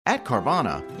At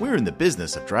Carvana, we're in the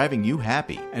business of driving you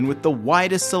happy. And with the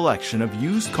widest selection of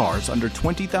used cars under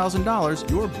 $20,000,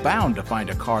 you're bound to find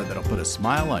a car that'll put a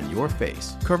smile on your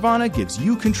face. Carvana gives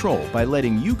you control by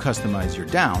letting you customize your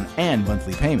down and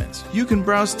monthly payments. You can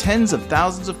browse tens of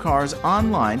thousands of cars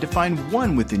online to find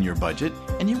one within your budget,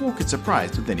 and you won't get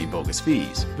surprised with any bogus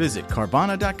fees. Visit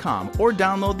Carvana.com or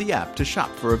download the app to shop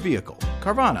for a vehicle.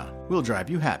 Carvana, we'll drive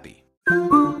you happy.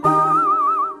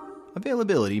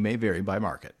 Availability may vary by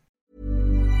market.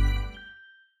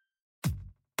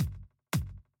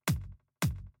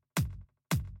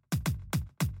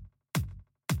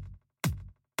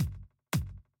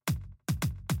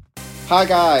 Hi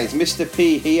guys, Mr.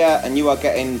 P here, and you are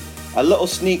getting a little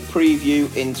sneak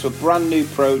preview into a brand new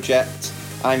project.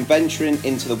 I'm venturing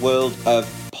into the world of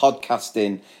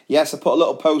podcasting. Yes, I put a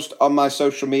little post on my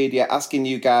social media asking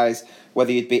you guys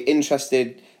whether you'd be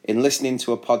interested in listening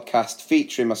to a podcast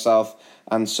featuring myself,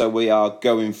 and so we are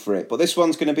going for it. But this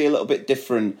one's going to be a little bit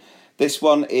different. This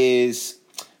one is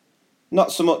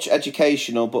not so much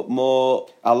educational, but more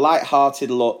a light-hearted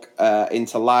look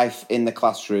into life in the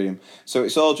classroom. So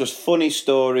it's all just funny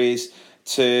stories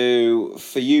for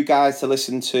you guys to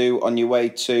listen to on your way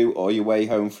to or your way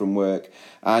home from work.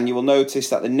 And you will notice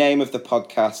that the name of the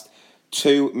podcast,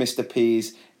 Two Mr.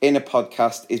 P's in a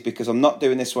Podcast, is because I'm not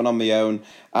doing this one on my own.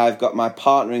 I've got my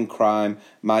partner in crime,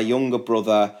 my younger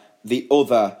brother, the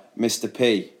other Mr.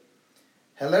 P.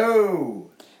 Hello.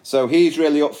 So he's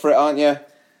really up for it, aren't you?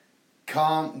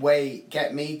 Can't wait.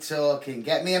 Get me talking.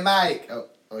 Get me a mic. Oh,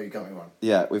 you got me one.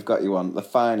 Yeah, we've got you on. The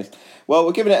finest. Well,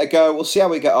 we're giving it a go. We'll see how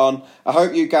we get on. I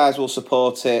hope you guys will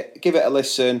support it. Give it a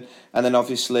listen. And then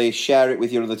obviously share it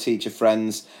with your other teacher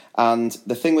friends. And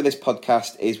the thing with this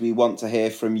podcast is we want to hear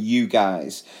from you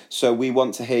guys. So we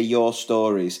want to hear your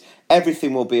stories.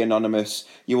 Everything will be anonymous.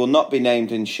 You will not be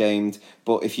named and shamed.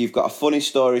 But if you've got a funny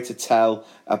story to tell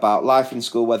about life in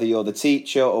school, whether you're the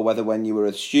teacher or whether when you were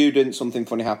a student something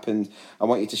funny happened, I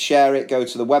want you to share it. Go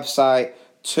to the website,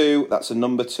 that's a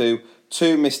number 2,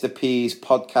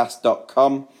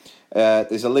 2mrpspodcast.com.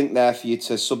 There's a link there for you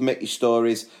to submit your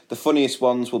stories. The funniest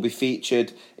ones will be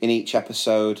featured in each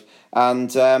episode.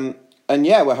 And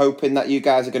yeah, we're hoping that you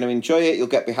guys are going to enjoy it. You'll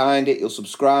get behind it, you'll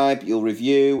subscribe, you'll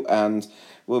review, and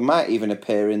we might even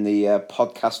appear in the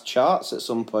podcast charts at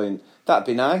some point. That'd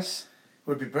be nice.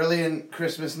 Would be brilliant.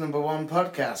 Christmas #1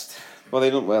 podcast. Well, they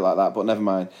don't work like that, but never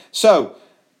mind. So,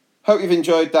 hope you've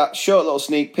enjoyed that short little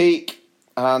sneak peek,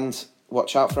 and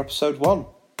watch out for episode 1.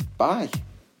 Bye.